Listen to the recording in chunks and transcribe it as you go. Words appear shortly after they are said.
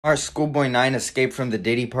Our Schoolboy 9 escaped from the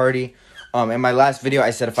Diddy party. In my last video, I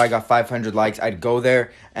said if I got 500 likes, I'd go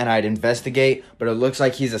there and I'd investigate. But it looks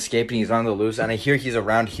like he's escaping. He's on the loose. And I hear he's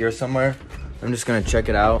around here somewhere. I'm just going to check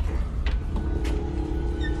it out.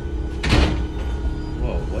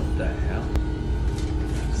 Whoa, what the hell?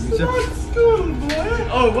 Smart Schoolboy!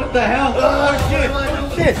 Oh, what the hell? Oh, shit!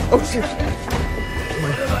 Oh, shit! Oh, shit!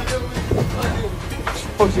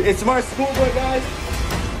 Oh, shit! It's Smart Schoolboy, guys!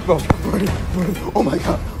 Bro, oh my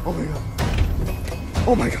god! Oh my god!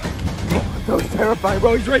 Oh my god! Bro, that was terrifying,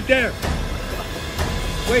 bro. He's right there.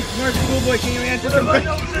 Wait, Smart Schoolboy, can you answer some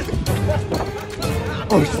questions?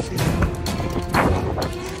 Oh shit!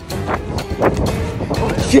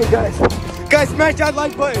 Oh shit, guys! Guys, smash that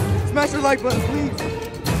like button! Smash the like button, please!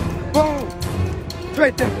 Boom! It's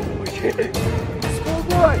right there. Oh shit!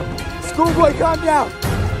 Schoolboy! Schoolboy, calm down!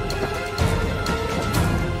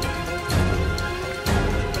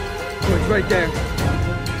 Oh, it's right there.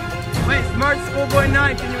 Wait, Smart Schoolboy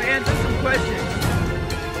 9, can you answer some questions?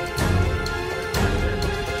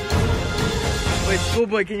 Wait,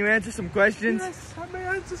 Schoolboy, can you answer some questions? Yes, I may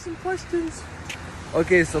answer some questions.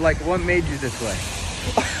 Okay, so like, what made you this way?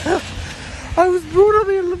 I was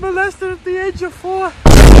brutally molested at the age of 4.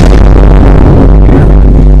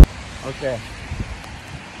 Okay.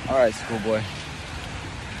 Alright, Schoolboy.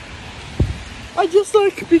 I just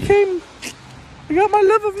I got my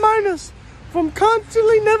level of minus from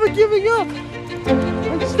constantly never giving up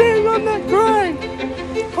and staying on that grind.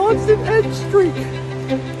 Constant edge streak.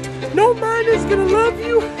 No man is gonna love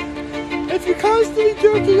you if you're constantly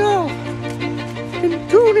jerking off and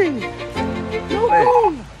tuning. No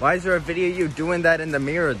phone. Why is there a video of you doing that in the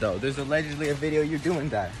mirror though? There's allegedly a video of you doing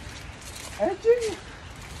that. Edging?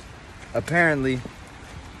 Apparently.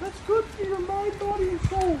 That's good for your mind, body, and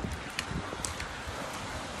soul.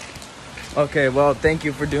 Okay, well, thank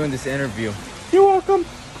you for doing this interview. You're welcome.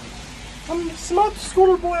 I'm Smart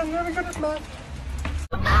Schoolboy. I'm very good at math.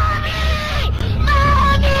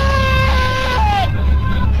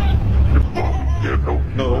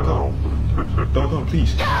 No, don't come. Don't come,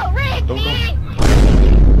 please. Go, Ricky! Don't come.